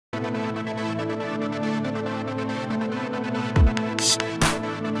Alright,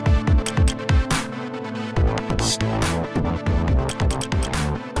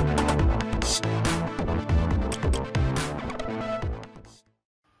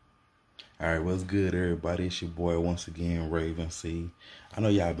 what's good, everybody? It's your boy once again, RavenCee. I know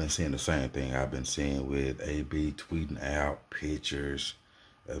y'all been seeing the same thing I've been seeing with AB tweeting out pictures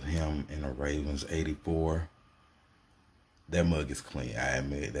of him in a Ravens 84. That mug is clean. I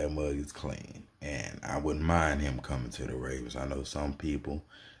admit that mug is clean. And I wouldn't mind him coming to the Ravens. I know some people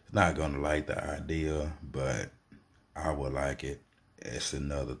is not going to like the idea, but I would like it. It's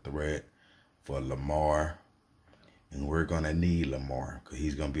another threat for Lamar. And we're going to need Lamar because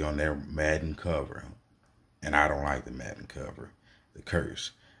he's going to be on their Madden cover. And I don't like the Madden cover, the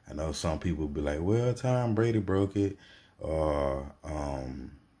curse. I know some people be like, well, Tom Brady broke it.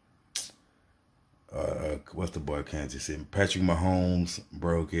 What's the boy Kansas City? Patrick Mahomes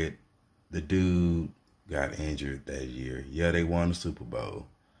broke it. The dude got injured that year. Yeah, they won the Super Bowl.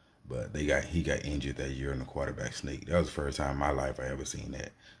 But he got injured that year in the quarterback sneak. That was the first time in my life I ever seen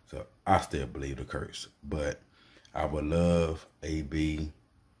that. So I still believe the curse. But I would love AB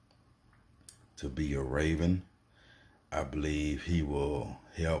to be a Raven. I believe he will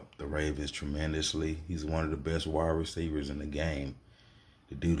help the Ravens tremendously. He's one of the best wide receivers in the game.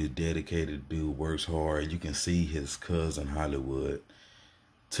 The dude is dedicated. The dude works hard. You can see his cousin Hollywood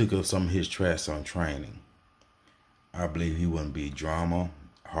took up some of his tracks on training. I believe he wouldn't be drama.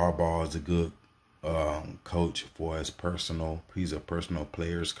 Harbaugh is a good coach for his personal. He's a personal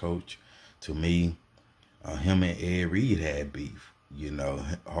players coach. To me, him and Ed Reed had beef. You know,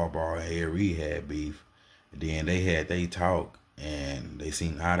 Harbaugh and Ed Reed had beef. Then they talk and they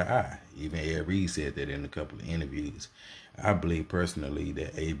seem eye to eye. Even Ed Reed said that in a couple of interviews. I believe personally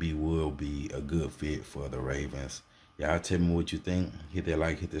that AB will be a good fit for the Ravens. Y'all tell me what you think. Hit that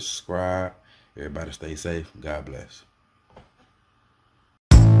like, hit the subscribe. Everybody stay safe. God bless.